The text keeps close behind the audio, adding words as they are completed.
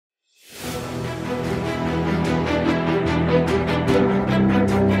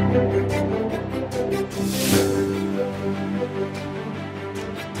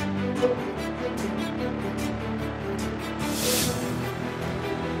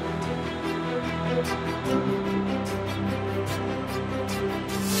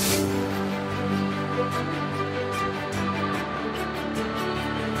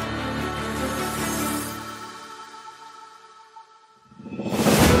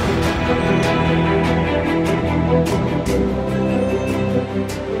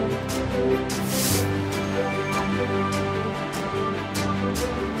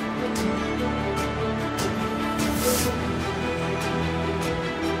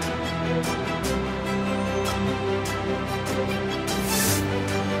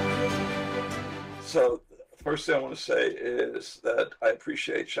So, first thing I want to say is that I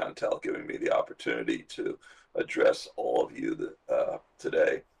appreciate Chantel giving me the opportunity to address all of you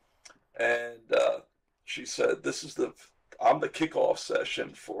today. And she said, I'm the kickoff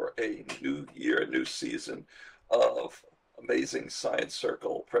session for a new year, a new season of amazing Science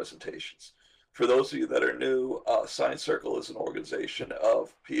Circle presentations. For those of you that are new, Science Circle is an organization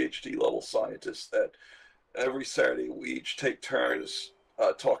of PhD level scientists that every Saturday we each take turns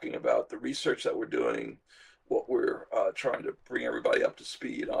talking about the research that we're doing, what we're trying to bring everybody up to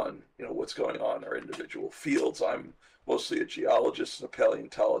speed on, what's going on in our individual fields. I'm mostly a geologist and a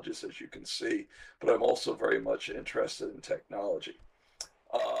paleontologist, as you can see, but I'm also very much interested in technology.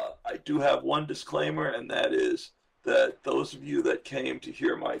 I do have one disclaimer, and that is that those of you that came to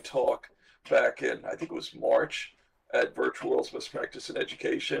hear my talk back in, I think it was March, at Virtual World's Best Practice in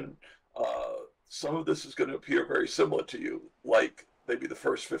Education, some of this is going to appear very similar to you, like maybe the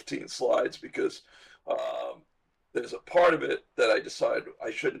first 15 slides, because there's a part of it that I decided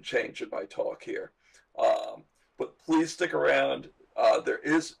I shouldn't change in my talk here. But please stick around. There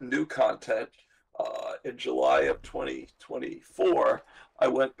is new content. In July of 2024, I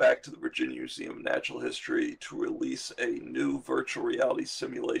went back to the Virginia Museum of Natural History to release a new virtual reality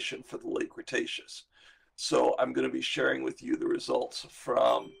simulation for the late Cretaceous. So I'm going to be sharing with you the results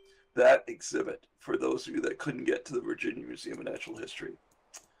from that exhibit for those of you that couldn't get to the Virginia Museum of Natural History.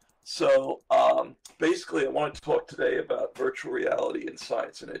 So basically, I wanted to talk today about virtual reality in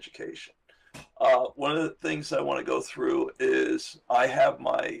science and education. One of the things I want to go through is I have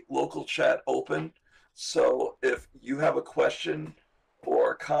my local chat open. So if you have a question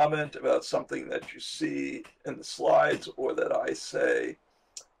or a comment about something that you see in the slides or that I say,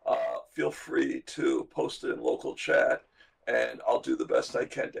 feel free to post it in local chat, and I'll do the best I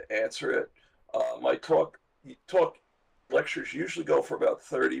can to answer it. My talk lectures usually go for about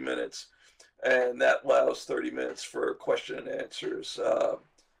 30 minutes, and that allows 30 minutes for question and answers,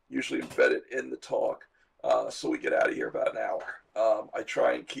 usually embedded in the talk, so we get out of here about an hour. I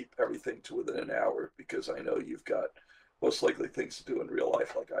try and keep everything to within an hour because I know you've got most likely things to do in real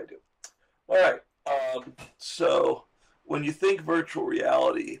life like I do. All right, so when you think virtual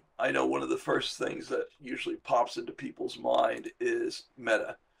reality, I know one of the first things that usually pops into people's mind is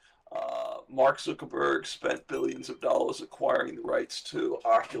Meta. Mark Zuckerberg spent billions of dollars acquiring the rights to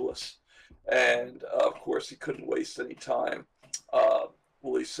Oculus, and of course he couldn't waste any time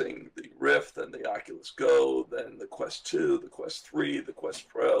releasing the Rift and the Oculus Go, then the Quest 2, the Quest 3, the Quest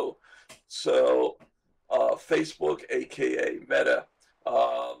Pro. So Facebook, aka Meta,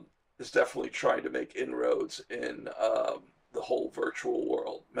 is definitely trying to make inroads in the whole virtual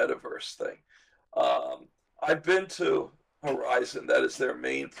world, metaverse thing. I've been to Horizon, that is their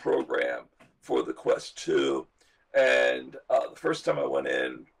main program for the Quest 2, and the first time I went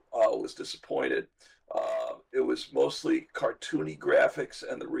in, was disappointed. It was mostly cartoony graphics,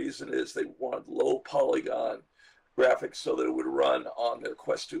 and the reason is they wanted low polygon graphics so that it would run on their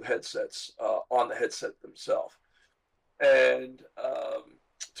Quest 2 headsets, on the headset themselves. And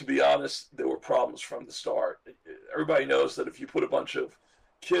to be honest, there were problems from the start. Everybody knows that if you put a bunch of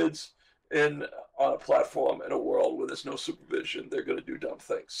kids on a platform in a world where there's no supervision, they're going to do dumb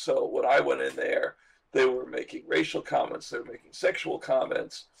things. So when I went in there, they were making racial comments, they were making sexual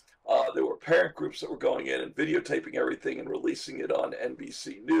comments. There were parent groups that were going in and videotaping everything and releasing it on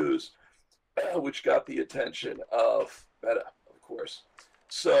NBC News, which got the attention of Meta, of course.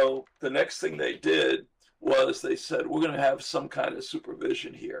 So the next thing they did was they said, we're going to have some kind of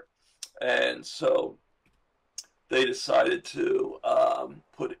supervision here. And so they decided to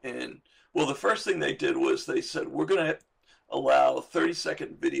put in, well, the first thing they did was they said, we're going to allow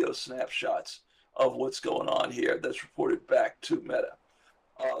 30-second video snapshots of what's going on here that's reported back to Meta.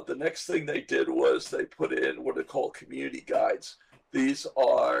 The next thing they did was they put in what are called community guides. These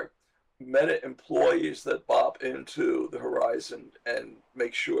are Meta employees that bop into the Horizon and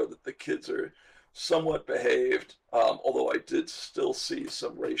make sure that the kids are somewhat behaved, although I did still see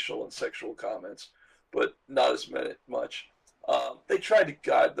some racial and sexual comments, but not as much. They tried to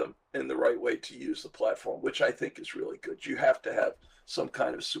guide them in the right way to use the platform, which I think is really good. You have to have some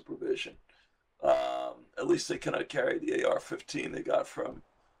kind of supervision. At least they cannot carry the AR-15 they got from.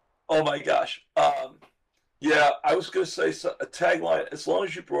 Oh my gosh. Yeah, I was going to say a tagline. As long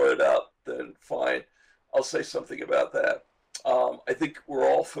as you brought it up, then fine. I'll say something about that. I think we're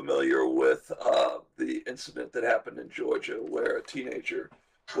all familiar with the incident that happened in Georgia where a teenager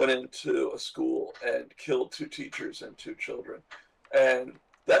went into a school and killed two teachers and two children. And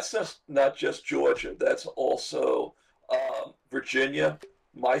that's not just Georgia, that's also Virginia.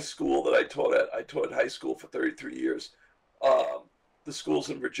 My school that I taught high school for 33 years. Um, the schools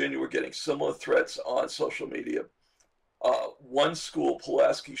in Virginia were getting similar threats on social media. One school,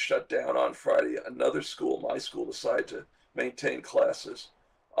 Pulaski, shut down on Friday. Another school, my school, decided to maintain classes.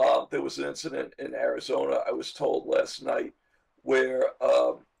 There was an incident in Arizona, I was told last night, where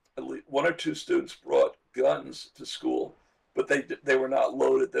at least one or two students brought guns to school, but they were not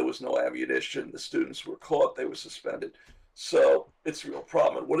loaded. There was no ammunition. The students were caught. They were suspended. So it's a real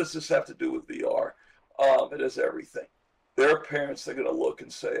problem. And what does this have to do with VR? It has everything. There are parents that are going to look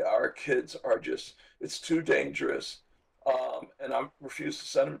and say, our kids are just, it's too dangerous. And I refuse to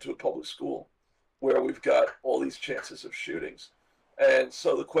send them to a public school where we've got all these chances of shootings. And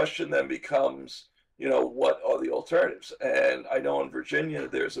so the question then becomes, what are the alternatives? And I know in Virginia,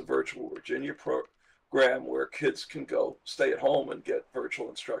 there's a virtual Virginia program where kids can go stay at home and get virtual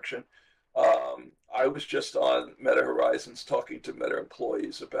instruction. I was just on Meta Horizons talking to Meta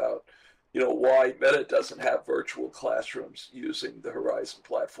employees about, why Meta doesn't have virtual classrooms using the Horizon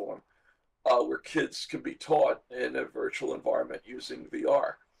platform, where kids can be taught in a virtual environment using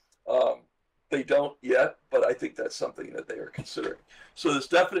VR. They don't yet, but I think that's something that they are considering. So this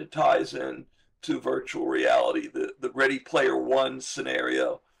definitely ties in to virtual reality, the Ready Player One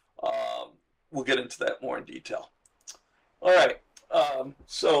scenario. We'll get into that more in detail. All right.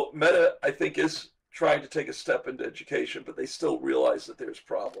 So Meta, I think, is trying to take a step into education, but they still realize that there's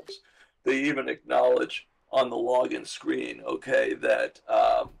problems. They even acknowledge on the login screen, okay, that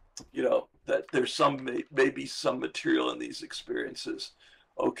that there's maybe some material in these experiences,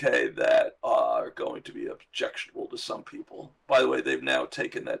 okay, that are going to be objectionable to some people. By the way, they've now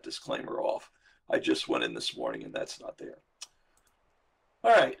taken that disclaimer off. I just went in this morning and that's not there.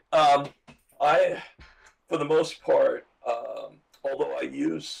 All right. For the most part, although I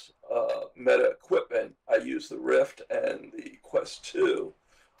use Meta equipment, I use the Rift and the Quest 2.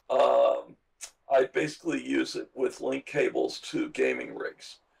 I basically use it with link cables to gaming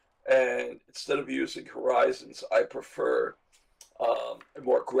rigs. And instead of using Horizons, I prefer a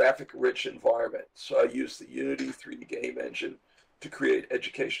more graphic-rich environment. So I use the Unity 3D game engine to create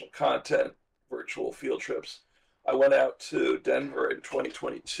educational content, virtual field trips. I went out to Denver in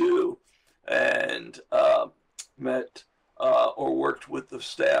 2022 and met or worked with the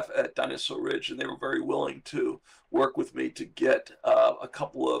staff at Dinosaur Ridge, and they were very willing to work with me to get a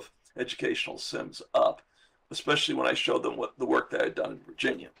couple of educational sims up, especially when I showed them what the work that I had done in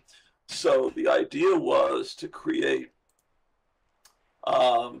Virginia. So the idea was to create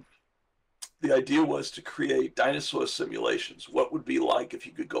dinosaur simulations. What would be like if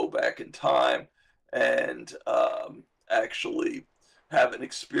you could go back in time and actually have an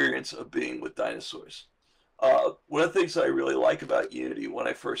experience of being with dinosaurs. One of the things I really like about Unity when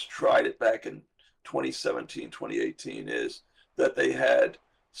I first tried it back in 2017, 2018 is that they had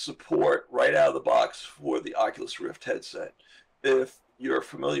support right out of the box for the Oculus Rift headset. If you're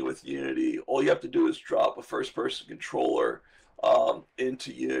familiar with Unity, all you have to do is drop a first-person controller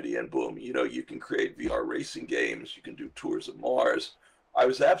into Unity and boom, you can create VR racing games, you can do tours of Mars. I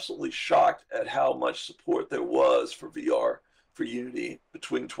was absolutely shocked at how much support there was for VR for Unity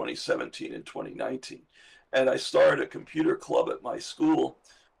between 2017 and 2019. And I started a computer club at my school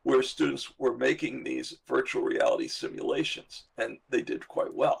where students were making these virtual reality simulations, and they did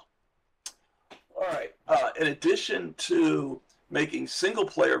quite well. All right. In addition to making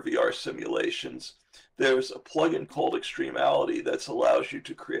single-player VR simulations, there's a plugin called Extremality that allows you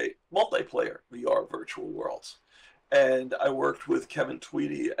to create multiplayer VR virtual worlds. And I worked with Kevin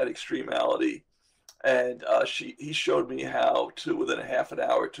Tweedy at Extremality, and he showed me how to, within a half an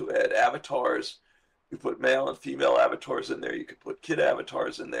hour, to add avatars. You put male and female avatars in there. You could put kid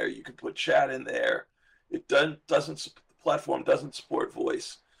avatars in there. You could put chat in there. It doesn't. The platform doesn't support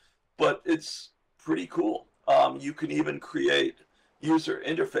voice, but it's pretty cool. You can even create user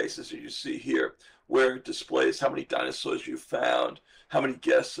interfaces, as you see here, where it displays how many dinosaurs you've found, how many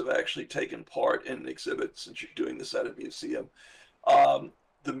guests have actually taken part in an exhibit, since you're doing this at a museum.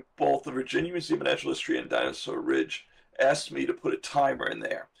 Both the Virginia Museum of Natural History and Dinosaur Ridge asked me to put a timer in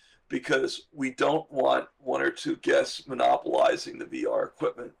there because we don't want one or two guests monopolizing the VR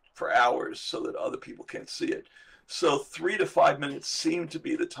equipment for hours so that other people can't see it. So 3 to 5 minutes seemed to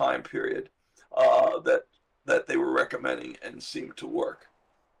be the time period. that they were recommending and seemed to work.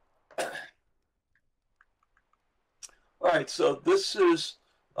 All right, so this is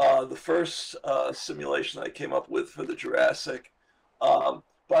the first simulation I came up with for the Jurassic.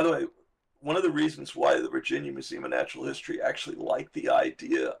 By the way, one of the reasons why the Virginia Museum of Natural History actually liked the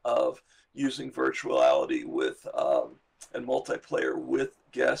idea of using virtuality with and multiplayer with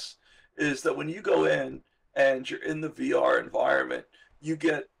guests is that when you go in and you're in the VR environment, you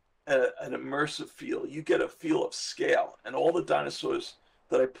get an immersive feel. You get a feel of scale, and all the dinosaurs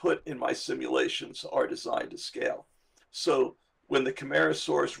that I put in my simulations are designed to scale. So when the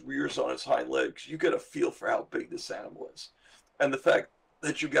Camarasaurus rears on its hind legs, you get a feel for how big this animal is. And the fact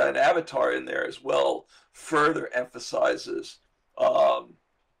that you got an avatar in there as well um,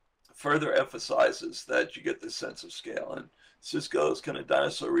 further emphasizes that you get this sense of scale. And Cisco's, can a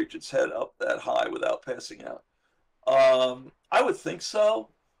dinosaur reach its head up that high without passing out? I would think so,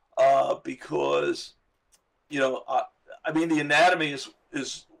 because I mean, the anatomy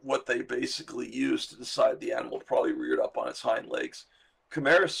is what they basically use to decide the animal probably reared up on its hind legs.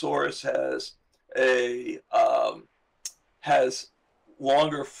 Camarasaurus a has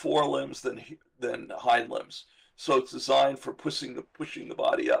longer forelimbs than hind limbs, so it's designed for pushing the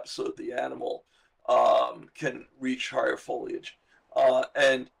body up so that the animal can reach higher foliage.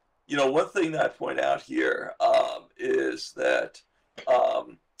 And one thing that I point out here is that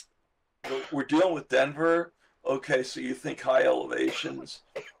um, we're dealing with Denver. Okay, so you think high elevations,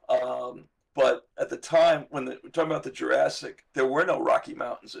 but at the time when we're talking about the Jurassic, there were no Rocky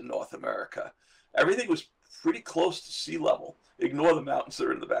Mountains in North America. Everything was pretty close to sea level. Ignore the mountains that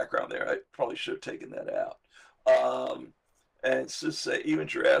are in the background there. I probably should have taken that out. And to say even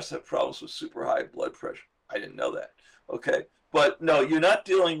giraffes have problems with super high blood pressure. I didn't know that. Okay, but no, you're not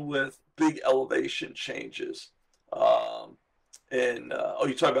dealing with big elevation changes. Oh,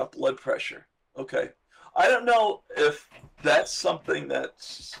 you're talking about blood pressure. Okay. I don't know if that's something that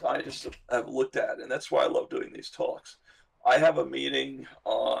scientists have looked at, and that's why I love doing these talks. I have a meeting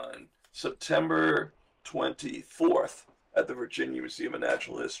on September 24th at the Virginia Museum of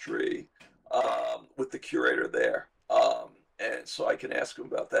Natural History with the curator there. And so I can ask him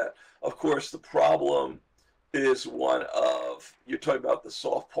about that. Of course, the problem is one of, you're talking about the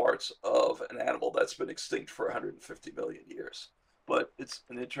soft parts of an animal that's been extinct for 150 million years. But it's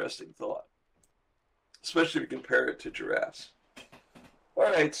an interesting thought, especially if you compare it to giraffes.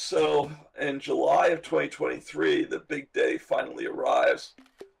 All right, so in July of 2023, the big day finally arrives,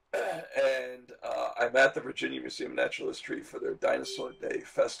 and I'm at the Virginia Museum of Natural History for their Dinosaur Day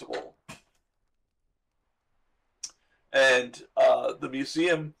Festival. And the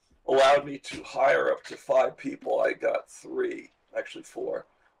museum allowed me to hire up to 5 people. I got 3, actually 4,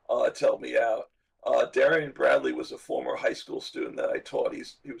 to help me out. Darian Bradley was a former high school student that I taught.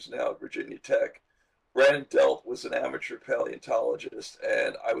 He was now at Virginia Tech. Brandon Delt was an amateur paleontologist,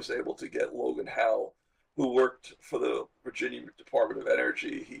 and I was able to get Logan Howell, who worked for the Virginia Department of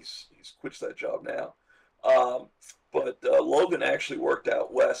Energy. He's quits that job now. But Logan actually worked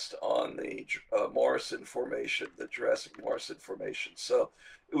out west on the Morrison Formation, the Jurassic Morrison Formation. So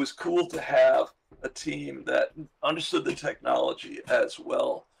it was cool to have a team that understood the technology as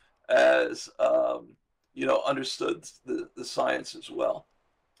well as understood the science as well.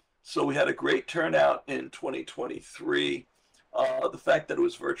 So we had a great turnout in 2023. The fact that it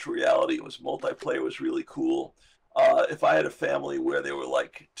was virtual reality, it was multiplayer, was really cool. If I had a family where there were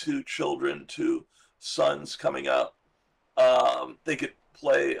like 2 children, 2 sons coming up, they could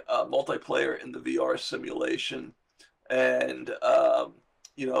play multiplayer in the VR simulation and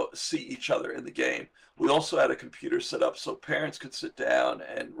see each other in the game. We also had a computer set up so parents could sit down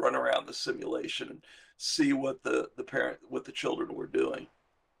and run around the simulation and see what the children were doing.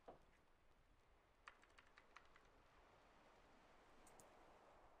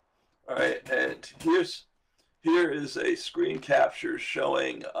 All right, and here is a screen capture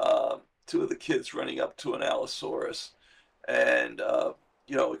showing 2 of the kids running up to an Allosaurus and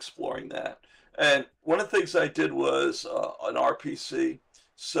exploring that. And one of the things I did was an RPC,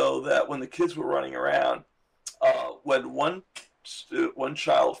 so that when the kids were running around, when one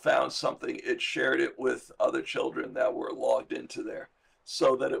child found something, it shared it with other children that were logged into there,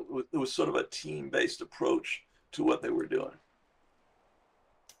 so that it was sort of a team-based approach to what they were doing.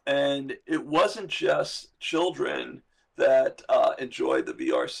 And it wasn't just children that enjoyed the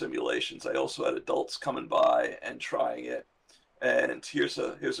VR simulations. I also had adults coming by and trying it. And here's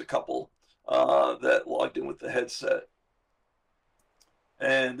a couple that logged in with the headset.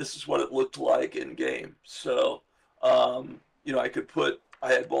 And this is what it looked like in game. So, I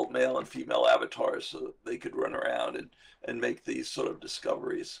had both male and female avatars so they could run around and make these sort of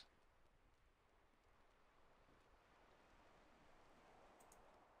discoveries.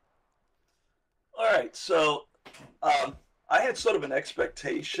 All right, so um, I had sort of an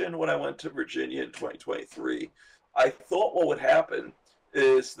expectation when I went to Virginia in 2023. I thought what would happen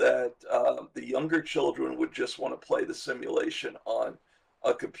is that the younger children would just want to play the simulation on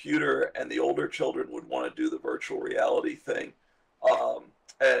a computer, and the older children would want to do the virtual reality thing. Um,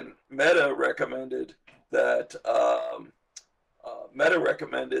 and that Meta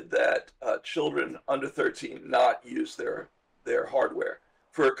recommended that children under 13 not use their hardware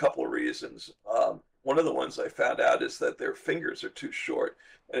for a couple of reasons. One of the ones I found out is that their fingers are too short,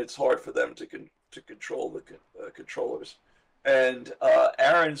 and it's hard for them to control the controllers. And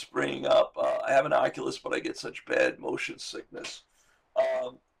Aaron's bringing up, I have an Oculus, but I get such bad motion sickness.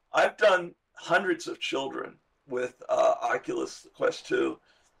 Um, I've done hundreds of children with Oculus Quest 2,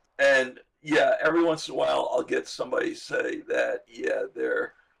 and yeah, every once in a while I'll get somebody say that, yeah,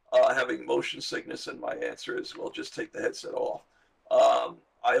 they're having motion sickness, and my answer is, well, just take the headset off.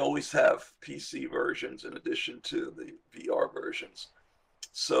 I always have PC versions in addition to the VR versions,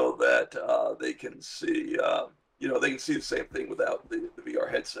 so that they can see, they can see the same thing without the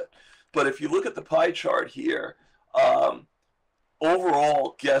VR headset. But if you look at the pie chart here, um,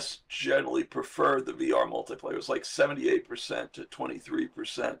 overall, guests generally prefer the VR multiplayer. It was like 78% to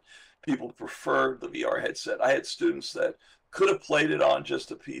 23%. People preferred the VR headset. I had students that could have played it on just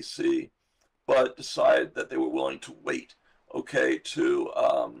a PC, but decided that they were willing to wait, okay, to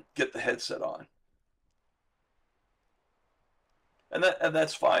get the headset on, and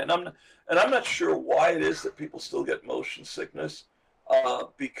that's fine. I'm not sure why it is that people still get motion sickness,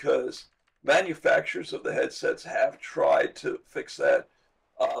 because manufacturers of the headsets have tried to fix that.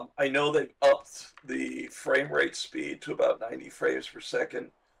 I know they've upped the frame rate speed to about 90 frames per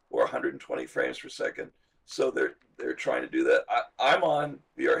second or 120 frames per second. So they're trying to do that. I'm on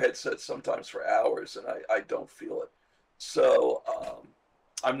VR headsets sometimes for hours, and I don't feel it. So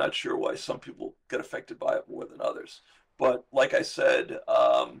I'm not sure why some people get affected by it more than others. But like I said,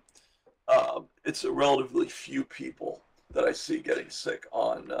 it's a relatively few people that I see getting sick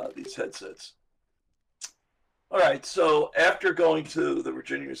on these headsets. All right, so after going to the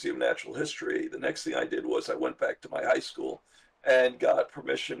Virginia Museum of Natural History, the next thing I did was I went back to my high school and got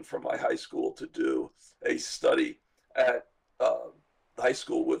permission from my high school to do a study at the high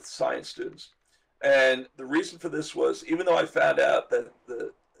school with science students. And the reason for this was, even though I found out that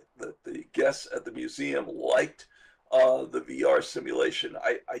the guests at the museum liked the VR simulation,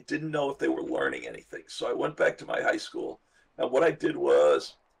 I didn't know if they were learning anything. So I went back to my high school, and what I did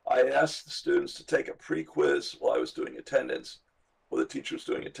was I asked the students to take a pre-quiz while I was doing attendance, while the teacher was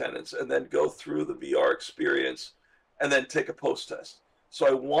doing attendance, and then go through the VR experience, and then take a post-test. So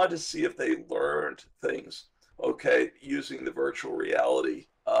I wanted to see if they learned things, okay, using the virtual reality,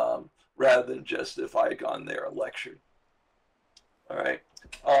 rather than just if I had gone there and lectured. All right.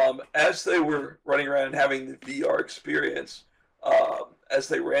 As they were running around and having the VR experience, as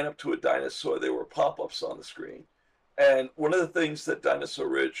they ran up to a dinosaur, there were pop-ups on the screen. And one of the things that Dinosaur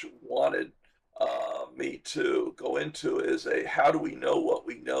Ridge wanted me to go into is a how do we know what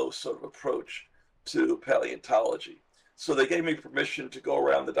we know sort of approach to paleontology. So they gave me permission to go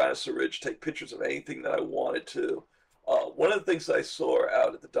around the Dinosaur Ridge, take pictures of anything that I wanted to. One of the things I saw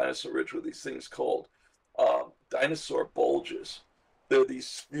out at the Dinosaur Ridge were these things called dinosaur bulges. They're these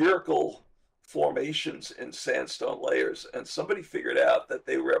spherical formations in sandstone layers, and somebody figured out that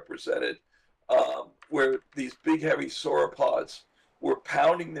they represented where these big heavy sauropods were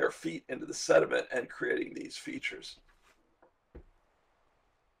pounding their feet into the sediment and creating these features.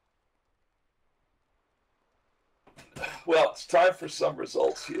 Well, it's time for some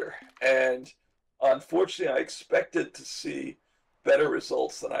results here, and unfortunately I expected to see better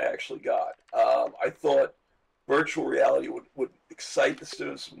results than I actually got. I thought virtual reality would excite the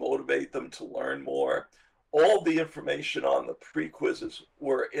students, motivate them to learn more. All the information on the pre-quizzes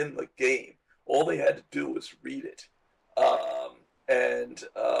were in the game. All they had to do was read it. I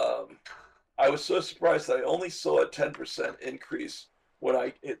was so surprised that I only saw a 10% increase when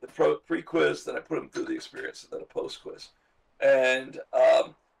I hit the pre-quiz, then I put them through the experience, and then a post-quiz. And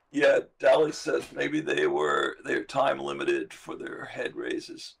yeah, Dolly says maybe they're time limited for their head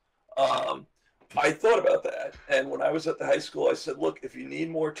raises. I thought about that, and when I was at the high school, I said, look, if you need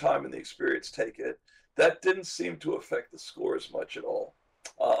more time in the experience, take it. That didn't seem to affect the scores much at all.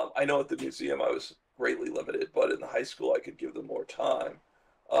 I know at the museum I was greatly limited, but in the high school I could give them more time.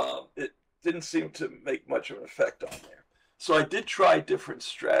 It didn't seem to make much of an effect on there. So I did try different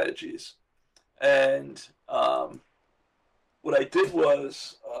strategies, and what I did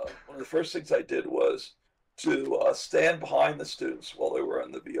was, one of the first things I did was to stand behind the students while they were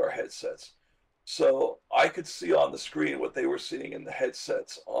on the VR headsets. So I could see on the screen what they were seeing in the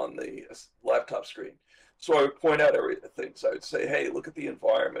headsets on the laptop screen. So I would point out things. I would say, hey, look at the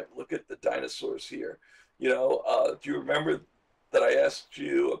environment. Look at the dinosaurs here. Do you remember that I asked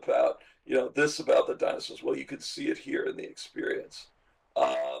you about, this about the dinosaurs? Well, you could see it here in the experience.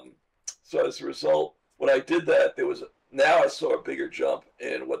 Um, so as a result, when I did that, now I saw a bigger jump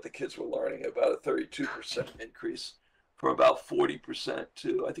in what the kids were learning, about a 32% increase from about 40%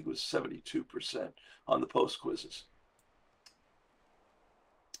 to, I think it was 72% on the post quizzes.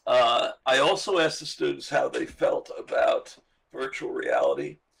 I also asked the students how they felt about virtual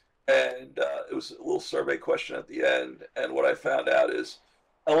reality, and it was a little survey question at the end. And what I found out is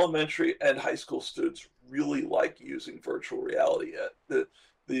elementary and high school students really like using virtual reality. The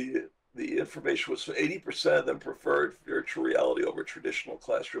the information was 80% of them preferred virtual reality over traditional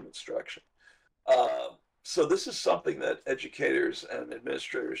classroom instruction. So this is something that educators and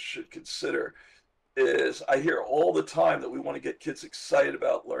administrators should consider. Is I hear all the time that we want to get kids excited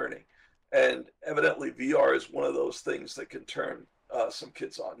about learning, and evidently VR is one of those things that can turn some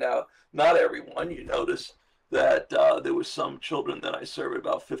kids on. Now, not everyone. You notice that there was some children that I surveyed,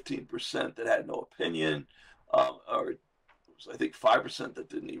 about 15%, that had no opinion, or I think 5% that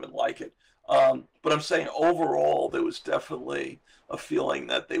didn't even like it. But I'm saying overall, there was definitely a feeling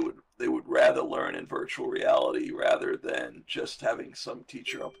that they would rather learn in virtual reality rather than just having some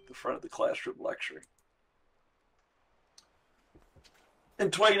teacher up at the front of the classroom lecturing. In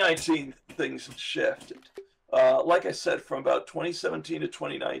 2019, things shifted. Like I said, from about 2017 to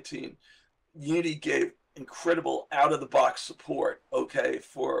 2019, Unity gave incredible out-of-the-box support, okay,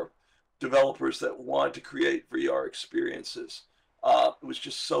 for developers that want to create VR experiences. It was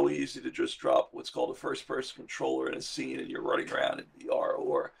just so easy to just drop what's called a first-person controller in a scene, and you're running around in VR,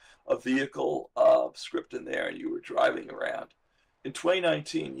 or a vehicle script in there, and you were driving around. In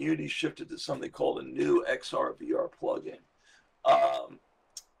 2019, Unity shifted to something called a new XR VR plugin. Um,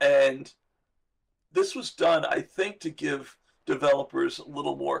 and this was done, I think, to give developers a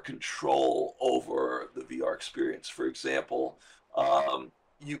little more control over the VR experience. For example,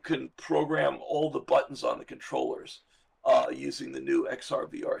 you can program all the buttons on the controllers using the new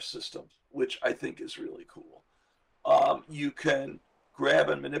XR VR system, which I think is really cool. You can grab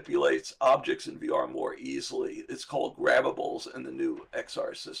and manipulate objects in VR more easily. It's called grabbables in the new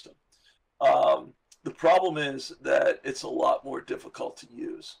XR system. Um, the problem is that it's a lot more difficult to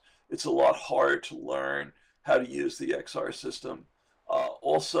use. It's a lot harder to learn how to use the XR system.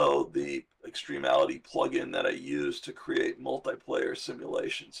 Also, the Extremality plugin that I use to create multiplayer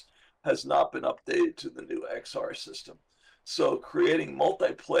simulations has not been updated to the new XR system. So creating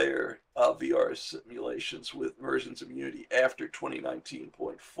multiplayer VR simulations with versions of Unity after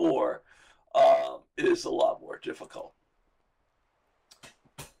 2019.4 is a lot more difficult.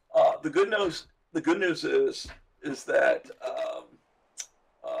 The good news, is that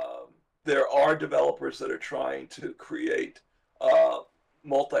there are developers that are trying to create uh,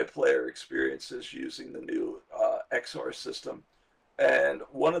 multiplayer experiences using the new XR system, and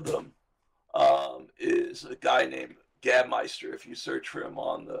one of them is a guy named Gabmeister. If you search for him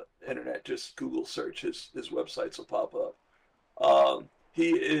on the internet, just Google search, his websites will pop up.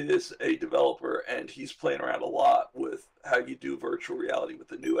 He is a developer, and he's playing around a lot with how you do virtual reality with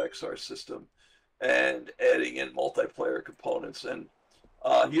the new XR system and adding in multiplayer components. And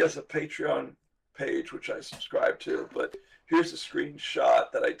he has a Patreon page, which I subscribe to. But here's a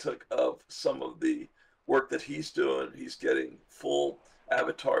screenshot that I took of some of the work that he's doing. He's getting full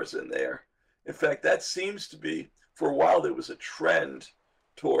avatars in there. In fact, that seems to be, for a while, there was a trend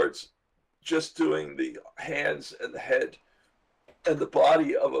towards just doing the hands and the head and the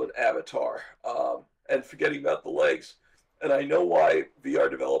body of an avatar, and forgetting about the legs. And I know why VR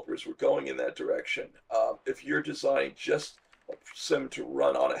developers were going in that direction. If you're designing just a sim to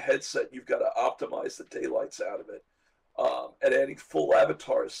run on a headset, you've got to optimize the daylights out of it. And adding full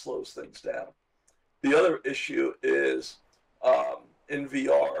avatars slows things down. The other issue is in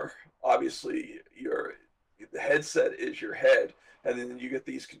VR, obviously, the headset is your head, and then you get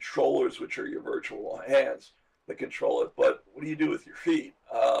these controllers, which are your virtual hands that control it. But what do you do with your feet?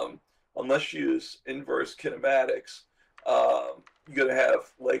 Unless you use inverse kinematics, you're going to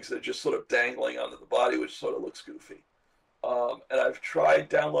have legs that are just sort of dangling onto the body, which sort of looks goofy. And I've tried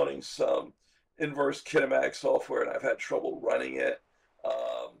downloading some inverse kinematic software, and I've had trouble running it.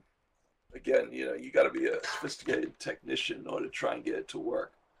 Again, you got to be a sophisticated technician in order to try and get it to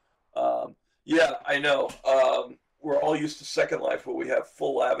work. Yeah, I know. We're all used to Second Life, where we have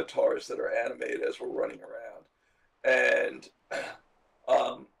full avatars that are animated as we're running around. And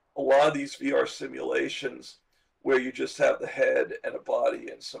a lot of these VR simulations, where you just have the head and a body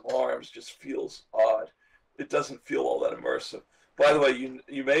and some arms just feels odd. It doesn't feel all that immersive. By the way,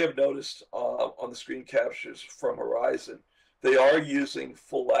 you may have noticed on the screen captures from Horizon, they are using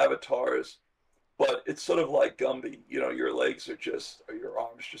full avatars, but it's sort of like Gumby. Your legs are just, or your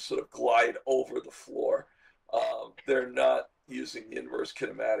arms just sort of glide over the floor. They're not using the inverse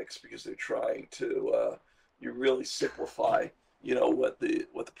kinematics because they're trying to you really simplify, what the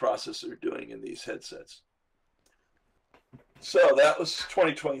processors are doing in these headsets. So that was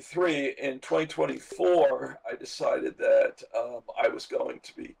 2023. In 2024, I decided that I was going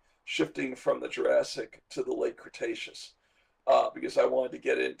to be shifting from the Jurassic to the late Cretaceous because I wanted to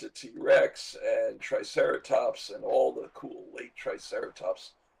get into T Rex and Triceratops and all the cool late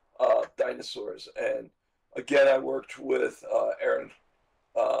Triceratops dinosaurs. And again, I worked with Erin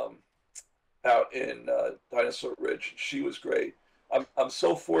um, out in Dinosaur Ridge. She was great. I'm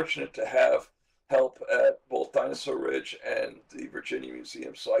so fortunate to have help at both Dinosaur Ridge and the Virginia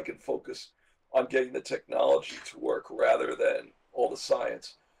Museum so I can focus on getting the technology to work rather than all the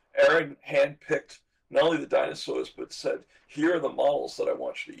science. Erin handpicked not only the dinosaurs, but said, here are the models that I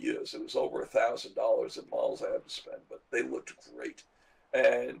want you to use. It was over $1,000 in models I had to spend, but they looked great.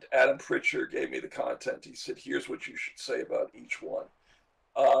 And Adam Pritchard gave me the content. He said, here's what you should say about each one.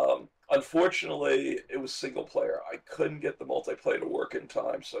 Unfortunately, it was single player. I couldn't get the multiplayer to work in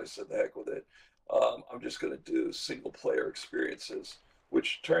time, so I said, the heck with it. I'm just going to do single player experiences,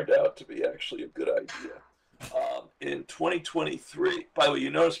 which turned out to be actually a good idea. In 2023, by the way, you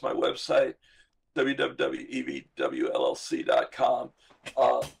notice my website, www.evwllc.com.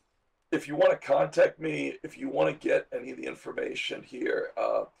 If you want to contact me, if you want to get any of the information here,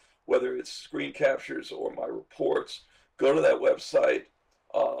 whether it's screen captures or my reports, go to that website.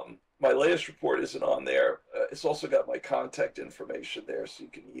 My latest report isn't on there. It's also got my contact information there, so you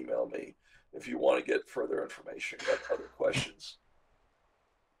can email me if you want to get further information, got other questions.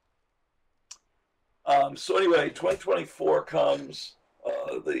 So anyway, 2024 comes,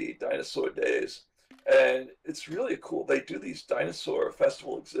 the dinosaur days, and it's really cool. They do these dinosaur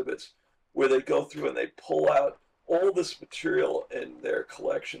festival exhibits where they go through and they pull out all this material in their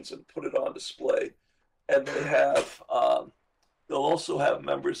collections and put it on display. And they have, they'll also have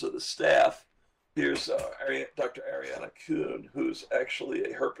members of the staff. Here's Dr. Ariana Kuhn, who's actually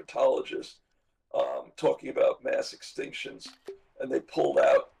a herpetologist, talking about mass extinctions. And they pulled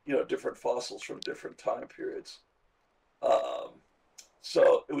out, different fossils from different time periods.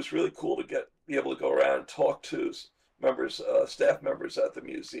 So it was really cool to be able to go around and talk to staff members at the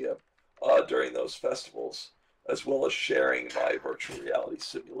museum during those festivals, as well as sharing my virtual reality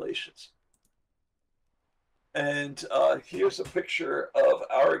simulations. And here's a picture of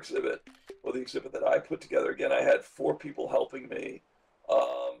our exhibit, or the exhibit that I put together. Again, I had 4 people helping me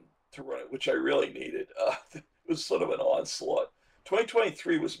to run it, which I really needed. It was sort of an onslaught.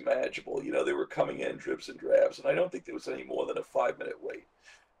 2023 was manageable. They were coming in dribs and drabs, and I don't think there was any more than a 5-minute wait.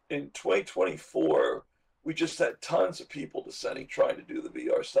 In 2024, we just had tons of people descending trying to do the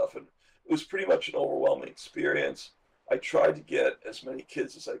VR stuff, and it was pretty much an overwhelming experience. I tried to get as many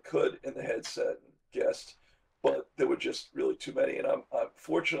kids as I could in the headset and guests, but there were just really too many, and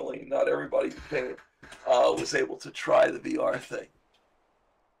unfortunately, not everybody who came was able to try the VR thing.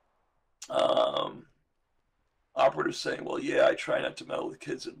 Operative saying, well, yeah, I try not to meddle with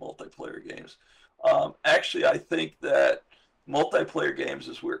kids in multiplayer games. Actually, I think that multiplayer games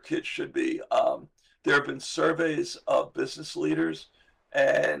is where kids should be. There have been surveys of business leaders,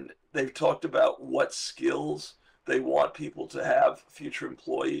 and they've talked about what skills they want people to have, future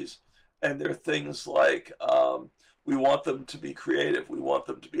employees. And there are things like we want them to be creative. We want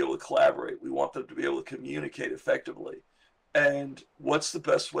them to be able to collaborate. We want them to be able to communicate effectively. And what's the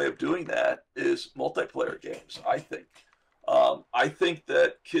best way of doing that is multiplayer games, I think. I think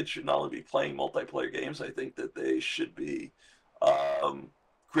that kids should not only be playing multiplayer games, I think that they should be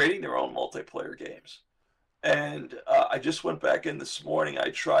creating their own multiplayer games. And I just went back in this morning. I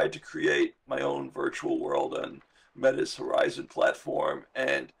tried to create my own virtual world on Meta's Horizon platform,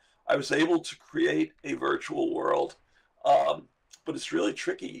 and I was able to create a virtual world, but it's really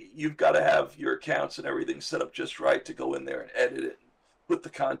tricky. You've got to have your accounts and everything set up just right to go in there and edit it and put the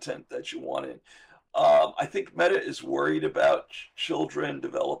content that you want in. I think Meta is worried about children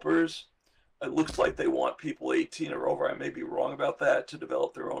developers. It looks like they want people 18 or over. I may be wrong about that, to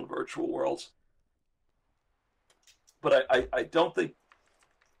develop their own virtual worlds. But I don't think,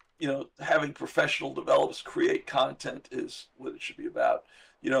 having professional developers create content is what it should be about.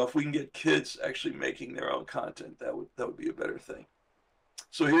 If we can get kids actually making their own content, that would be a better thing.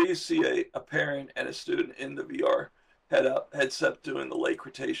 So here you see a parent and a student in the VR headset doing the late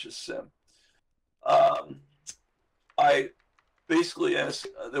Cretaceous sim. I basically asked,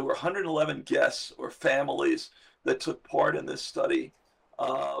 there were 111 guests or families that took part in this study,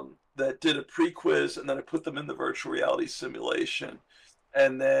 that did a pre-quiz, and then I put them in the virtual reality simulation,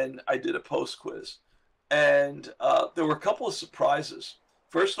 and then I did a post-quiz. And there were a couple of surprises.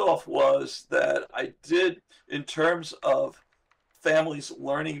 First off was that I did, in terms of families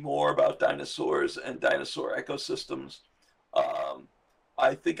learning more about dinosaurs and dinosaur ecosystems, um,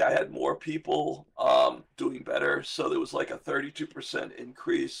 I think I had more people doing better. So there was like a 32%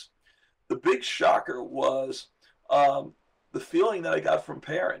 increase. The big shocker was um, the feeling that I got from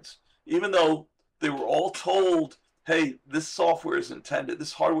parents, even though they were all told, hey, this software is intended,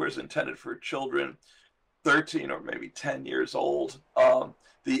 this hardware is intended for children 13 or maybe 10 years old.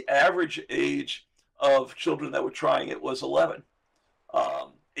 The average age of children that were trying it was 11.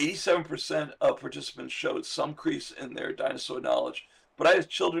 87% of participants showed some increase in their dinosaur knowledge, but I had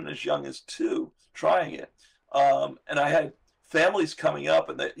children as young as 2 trying it. And I had families coming up,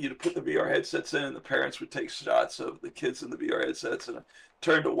 and that you'd put the VR headsets in, and the parents would take shots of the kids in the VR headsets. And I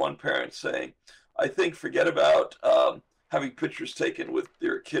turned to one parent saying, I think forget about having pictures taken with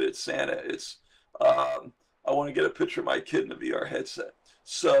your kid at Santa. It's I want to get a picture of my kid in a VR headset.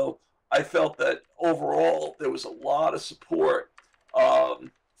 So I felt that overall there was a lot of support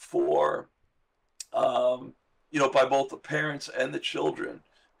for by both the parents and the children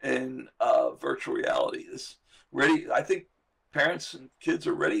in virtual reality. Is ready. I think parents and kids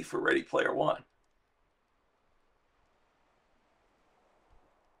are ready for Ready Player One.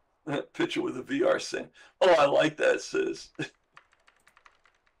 Picture with a VR saying, "Oh, I like that," says.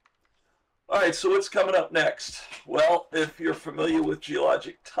 All right, so what's coming up next? Well, if you're familiar with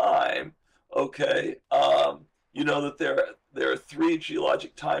geologic time, okay, you know that there are 3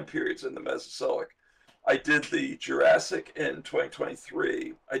 geologic time periods in the Mesozoic. I did the Jurassic in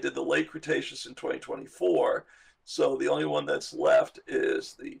 2023. I did the Late Cretaceous in 2024. So the only one that's left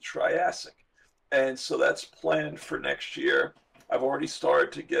is the Triassic. And so that's planned for next year. I've already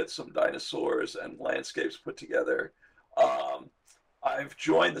started to get some dinosaurs and landscapes put together. I've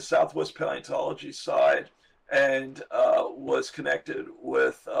joined the Southwest Paleontology side and was connected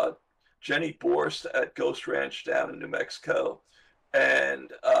with Jenny Borst at Ghost Ranch down in New Mexico.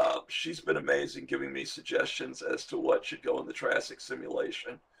 And she's been amazing, giving me suggestions as to what should go in the Triassic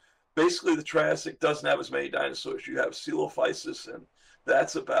simulation. Basically, the Triassic doesn't have as many dinosaurs. You have Coelophysis, and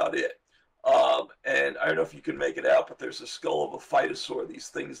that's about it. And I don't know if you can make it out, but there's a skull of a phytosaur, these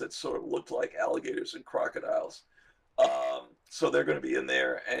things that sort of looked like alligators and crocodiles. So they're going to be in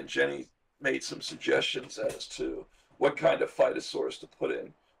there, and Jenny made some suggestions as to what kind of phytosaurs to put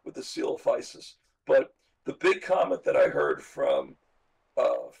in with the Coelophysis. But the big comment that I heard from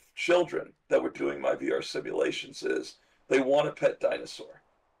children that were doing my VR simulations is they want a pet dinosaur.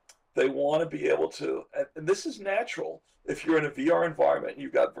 They want to be able to, and this is natural. If you're in a VR environment and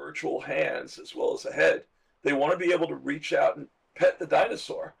you've got virtual hands as well as a head, they want to be able to reach out and pet the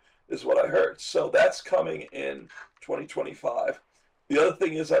dinosaur, is what I heard. So that's coming in 2025. The other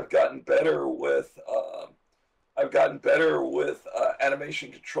thing is I've gotten better with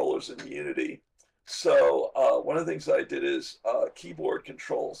animation controllers in Unity. So one of the things that I did is keyboard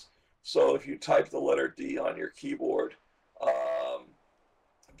controls. So if you type the letter D on your keyboard,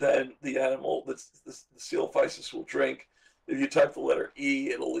 then the animal, the Coelophysis will drink. If you type the letter E,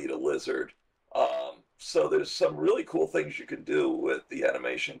 it'll eat a lizard. So there's some really cool things you can do with the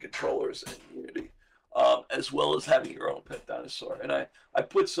animation controllers in Unity, as well as having your own pet dinosaur. And I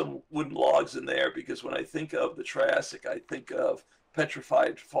put some wooden logs in there because when I think of the Triassic, I think of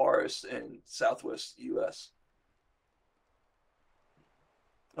petrified forests in Southwest U.S.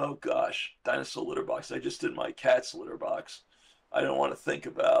 Oh gosh, dinosaur litter box. I just did my cat's litter box. I don't want to think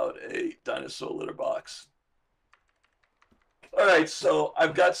about a dinosaur litter box. All right, so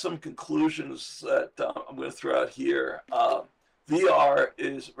I've got some conclusions that I'm going to throw out here. VR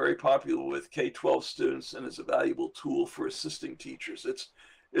is very popular with K-12 students and is a valuable tool for assisting teachers.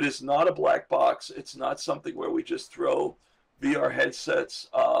 It is not a black box. It's not something where we just throw VR headsets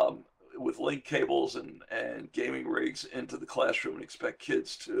with link cables and gaming rigs into the classroom and expect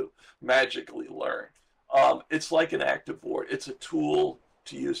kids to magically learn. It's like an active board. It's a tool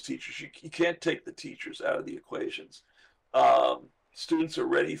to use teachers. You can't take the teachers out of the equations. Students are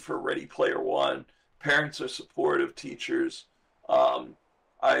ready for Ready Player One. Parents are supportive teachers.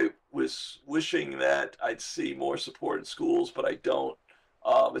 I was wishing that I'd see more support in schools, but I don't.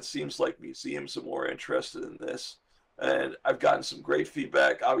 It seems like museums are more interested in this. And I've gotten some great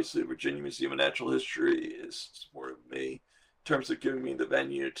feedback. Obviously, the Virginia Museum of Natural History is supportive of me in terms of giving me the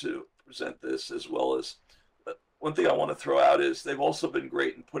venue to present this, as well as one thing I want to throw out is they've also been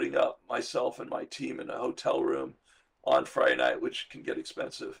great in putting up myself and my team in a hotel room on Friday night, which can get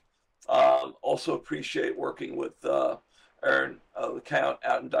expensive. Also appreciate working with Aaron LeCount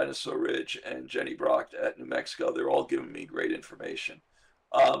out in Dinosaur Ridge and Jenny Brock at New Mexico. They're all giving me great information.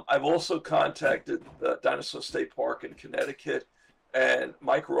 I've also contacted the Dinosaur State Park in Connecticut, and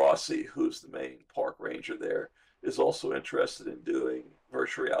Mike Rossi, who's the main park ranger there, is also interested in doing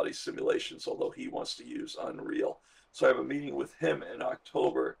virtual reality simulations, although he wants to use Unreal. So I have a meeting with him in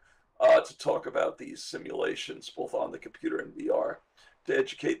October to talk about these simulations, both on the computer and VR, to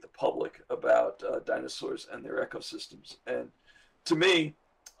educate the public about dinosaurs and their ecosystems. And to me,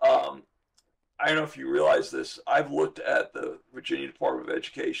 I don't know if you realize this, I've looked at the Virginia Department of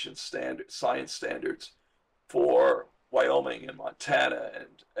Education science standards for Wyoming and Montana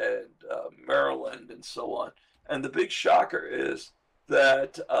and Maryland and so on. And the big shocker is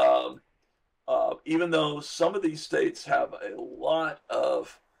that even though some of these states have a lot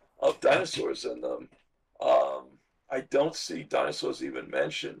of dinosaurs in them, I don't see dinosaurs even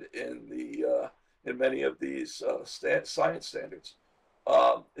mentioned in many of these science standards.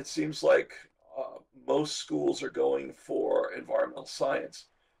 It seems like most schools are going for environmental science,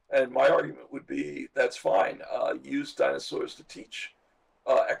 and my argument would be that's fine. Use dinosaurs to teach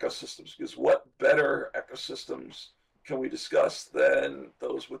ecosystems, because what better ecosystems can we discuss than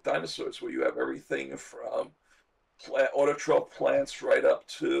those with dinosaurs, where you have everything from autotroph plants right up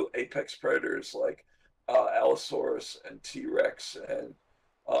to apex predators like Allosaurus and T-Rex and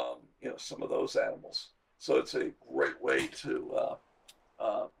some of those animals. So it's a great way to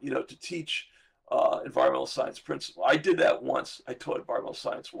to teach environmental science principle. I did that once. I taught environmental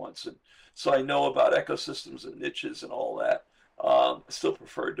science once, and so I know about ecosystems and niches and all that. I still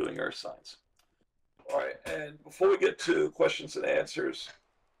prefer doing earth science. All right, and before we get to questions and answers,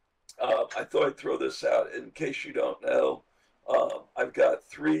 I thought I'd throw this out in case you don't know. I've got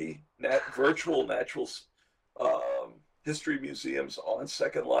three virtual natural history museums on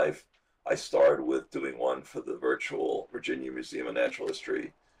Second Life. I started with doing one for the virtual Virginia Museum of Natural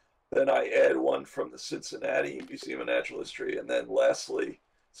History. Then I add one from the Cincinnati Museum of Natural History. And then lastly,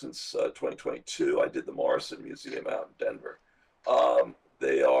 since 2022, I did the Morrison Museum out in Denver.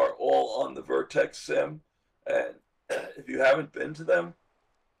 They are all on the Vertex Sim. And if you haven't been to them,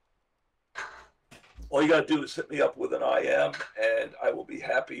 all you got to do is hit me up with an IM, and I will be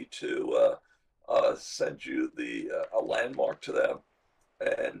happy to send you a landmark to them,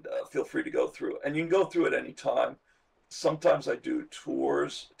 and feel free to go through. And you can go through it any time. Sometimes I do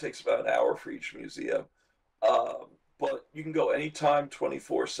tours. It takes about an hour for each museum. But you can go anytime,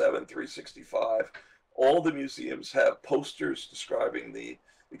 24/7, 365. All the museums have posters describing the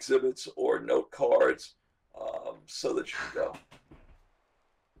exhibits or note cards, so that you can go.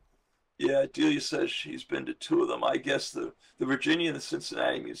 Yeah, Delia says she's been to two of them. I guess the Virginia and the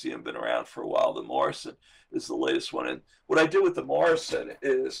Cincinnati Museum have been around for a while. The Morrison is the latest one. And what I did with the Morrison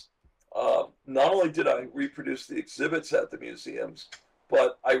is not only did I reproduce the exhibits at the museums,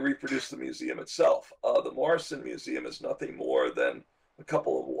 but I reproduced the museum itself. The Morrison Museum is nothing more than a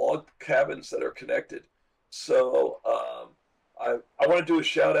couple of log cabins that are connected. So I want to do a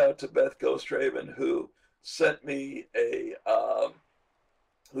shout out to Beth Ghostraven, who sent me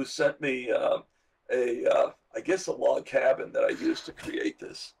I guess a log cabin that I used to create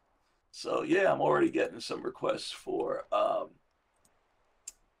this. So yeah, I'm already getting some requests for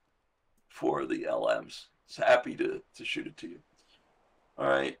the LMs. So happy to shoot it to you. All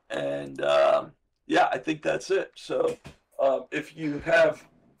right, and yeah, I think that's it. So if you have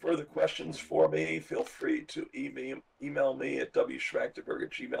further questions for me, feel free to email me at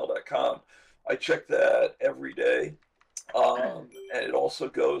wschmachtenberg@gmail.com. I check that every day. And it also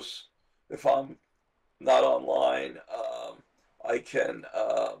goes, if I'm not online,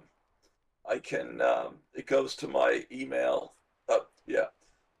 it goes to my email. Yeah.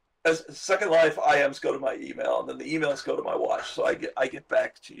 As Second Life IMs go to my email, and then the emails go to my watch. So I get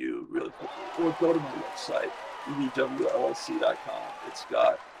back to you really quickly. Or go to my website, ebwllc.com. It's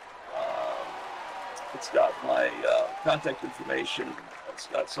got my contact information. It's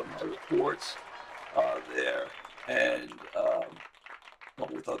got some of my reports there, and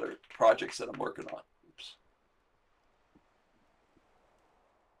with other projects that I'm working on. Oops.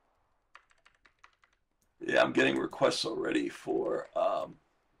 Yeah, I'm getting requests already for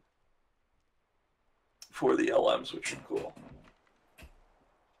the LMs, which are cool.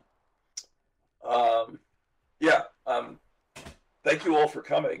 Yeah, thank you all for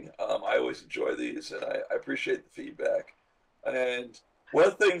coming. I always enjoy these, and I appreciate the feedback. And one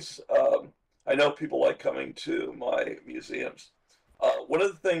of the things, I know people like coming to my museums. One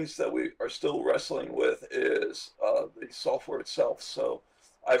of the things that we are still wrestling with is the software itself. So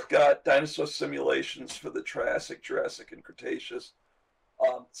I've got dinosaur simulations for the Triassic, Jurassic, and Cretaceous.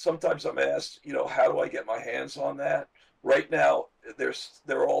 Sometimes I'm asked, how do I get my hands on that? Right now,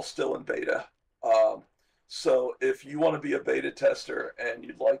 they're all still in beta. Um, so if you want to be a beta tester and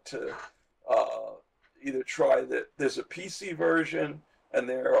you'd like to uh, either try that, there's a PC version and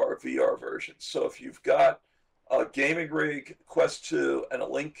there are VR versions. So if you've got a gaming rig, Quest 2, and a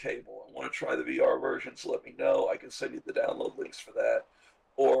link cable and want to try the VR versions, let me know. I can send you the download links for that.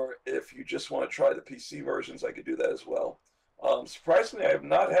 Or if you just want to try the PC versions, I could do that as well. Surprisingly, I have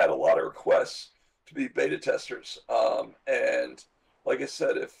not had a lot of requests to be beta testers. And like I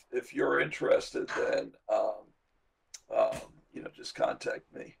said, if you're interested, then just contact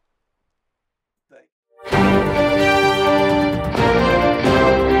me. Thank you.